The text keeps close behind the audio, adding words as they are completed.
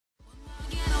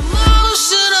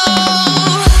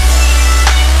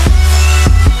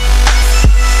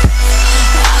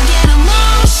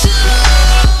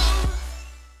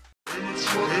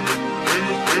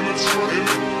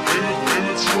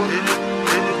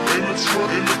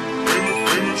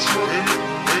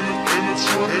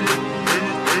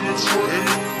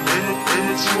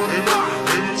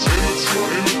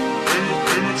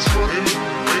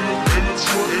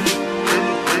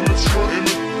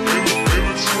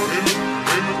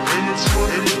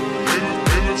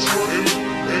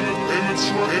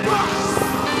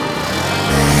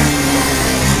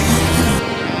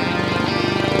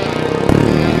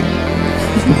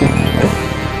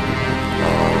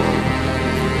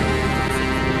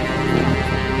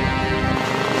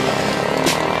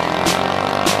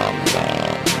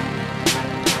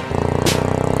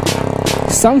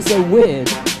sounds so weird.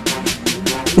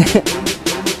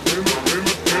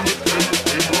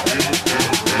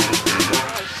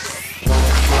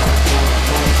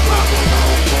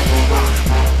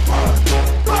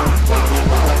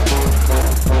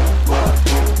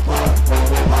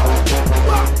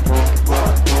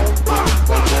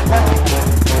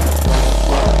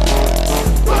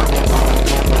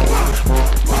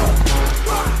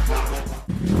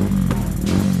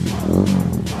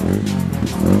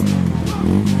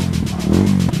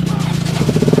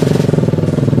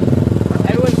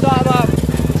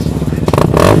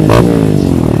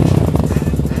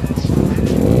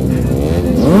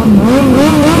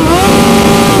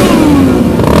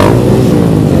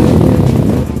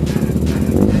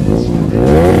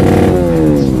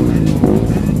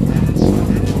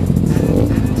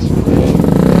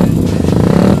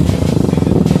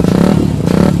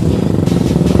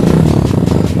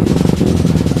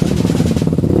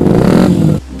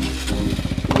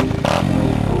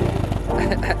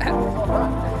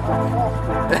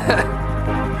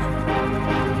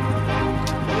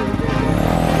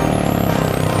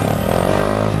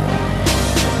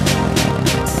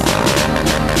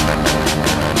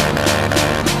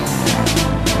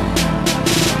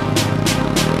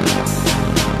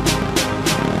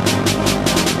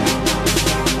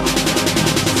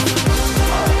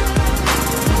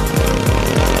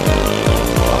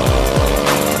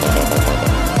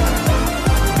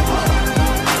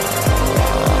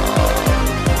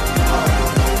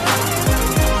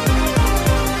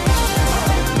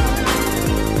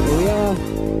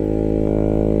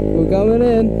 Coming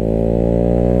in.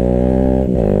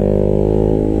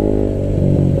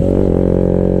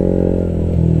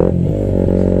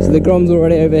 So the Grom's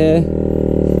already over here.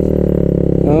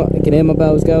 Oh, I can hear my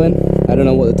bells going. I don't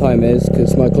know what the time is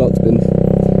because my clock's been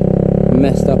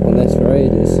messed up on this for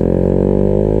ages.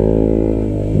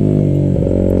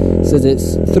 It says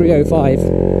it's 3:05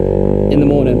 in the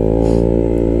morning.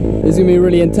 It's gonna be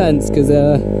really intense because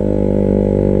of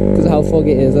how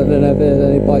foggy it is. I don't know if there's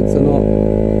any bikes or not.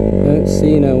 Don't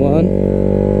see no one.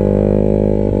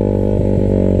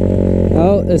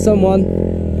 Oh, there's someone.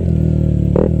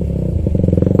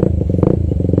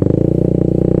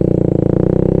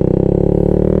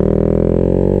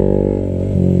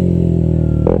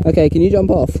 Okay, can you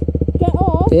jump off? Get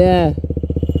off? Yeah.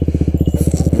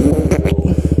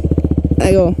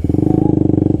 There you go.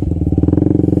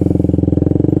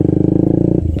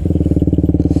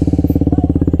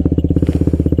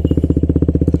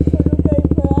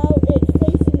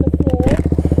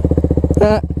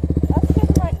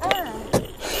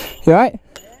 You alright?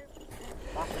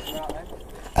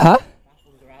 Huh?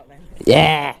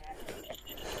 Yeah.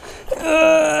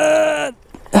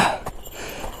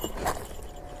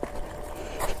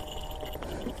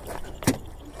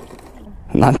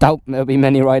 I doubt there'll be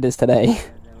many riders today.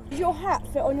 Does your hat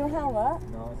fit on your helmet?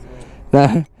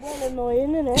 No. Well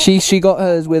annoying, isn't it? She got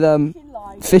hers with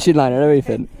fishing line and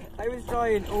everything. I was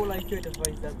trying all I could to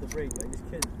find out the brake, but I just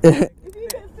couldn't. If you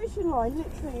get a fishing line,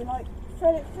 literally like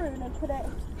thread it through and then put it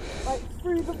like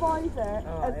through the visor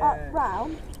and up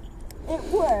round, it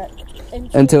worked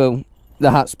until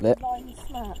the hat split. The line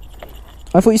snapped.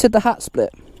 I thought you said the hat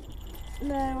split.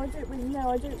 No, I don't really know.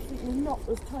 I don't think the knot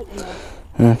was tight enough.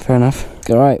 Fair enough.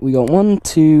 Alright, we got 1,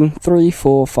 2, 3,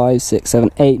 4, 5, 6,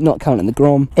 7, 8, not counting the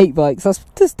Grom. 8 bikes,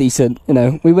 that's decent, you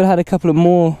know. We would have had a couple of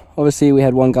more. Obviously, we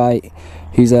had one guy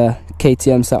whose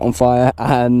KTM set on fire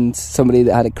and somebody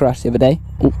that had a crash the other day.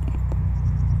 Ooh.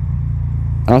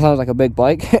 That sounds like a big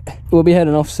bike. We'll be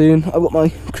heading off soon. I've got my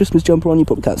Christmas jumper on, you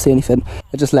probably can't see anything.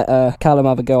 I just let Callum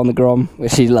have a go on the Grom,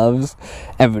 which he loves.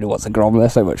 Everybody wants a Grom, they're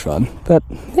so much fun. But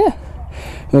yeah,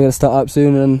 we're going to start up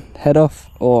soon and head off,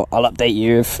 or I'll update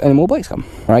you if any more bikes come.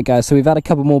 Alright guys, so we've had a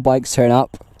couple more bikes turn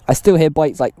up. I still hear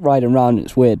bikes like riding around,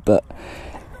 it's weird, but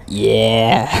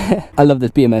yeah. I love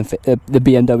this the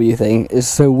BMW thing. It's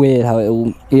so weird how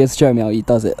he has shown me how he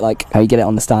does it, like how you get it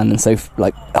on the stand and so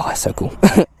like, oh, it's so cool.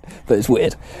 But it's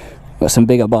weird. Got some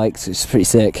bigger bikes, it's pretty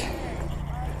sick.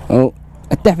 Oh,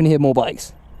 I definitely hear more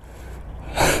bikes.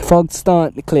 Fog's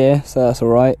starting to clear, so that's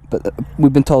alright, but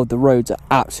we've been told the roads are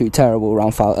absolutely terrible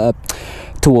around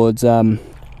towards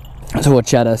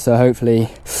Cheddar, so hopefully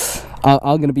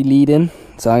I'm going to be leading,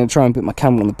 so I'm going to try and put my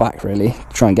camera on the back really,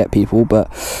 try and get people, but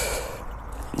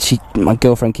my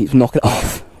girlfriend keeps knocking it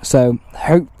off, so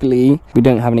hopefully we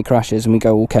don't have any crashes and we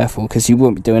go all careful, because you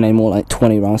won't be doing any more like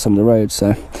 20 around some of the roads,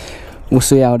 so we'll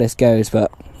see how this goes, but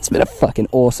it's been a fucking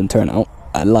awesome turnout.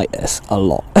 I like this a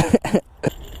lot.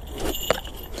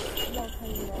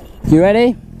 You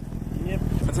ready? Yep.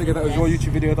 I take it that was your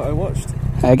YouTube video that I watched?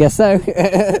 I guess so.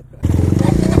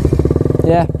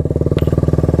 Yeah.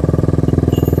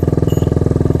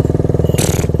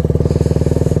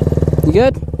 You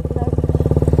good?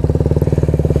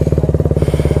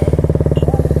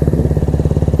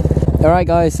 Alright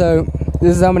guys, so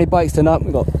this is how many bikes turned up.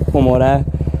 We've got one more there.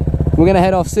 We're going to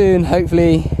head off soon.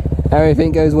 Hopefully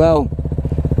everything goes well.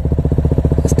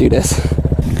 Let's do this.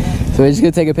 So we're just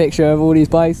going to take a picture of all these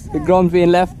bikes. The Grom's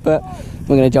being left, but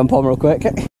we're going to jump on real quick.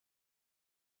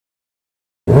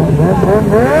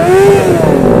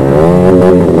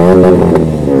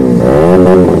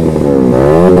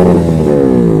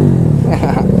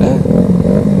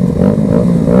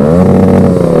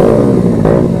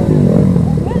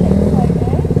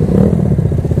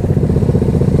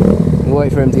 We'll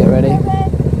wait for him to get ready.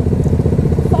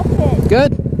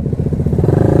 Good.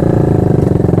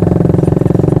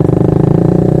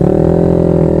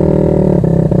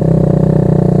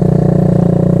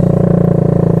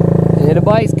 Here the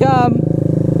bikes come.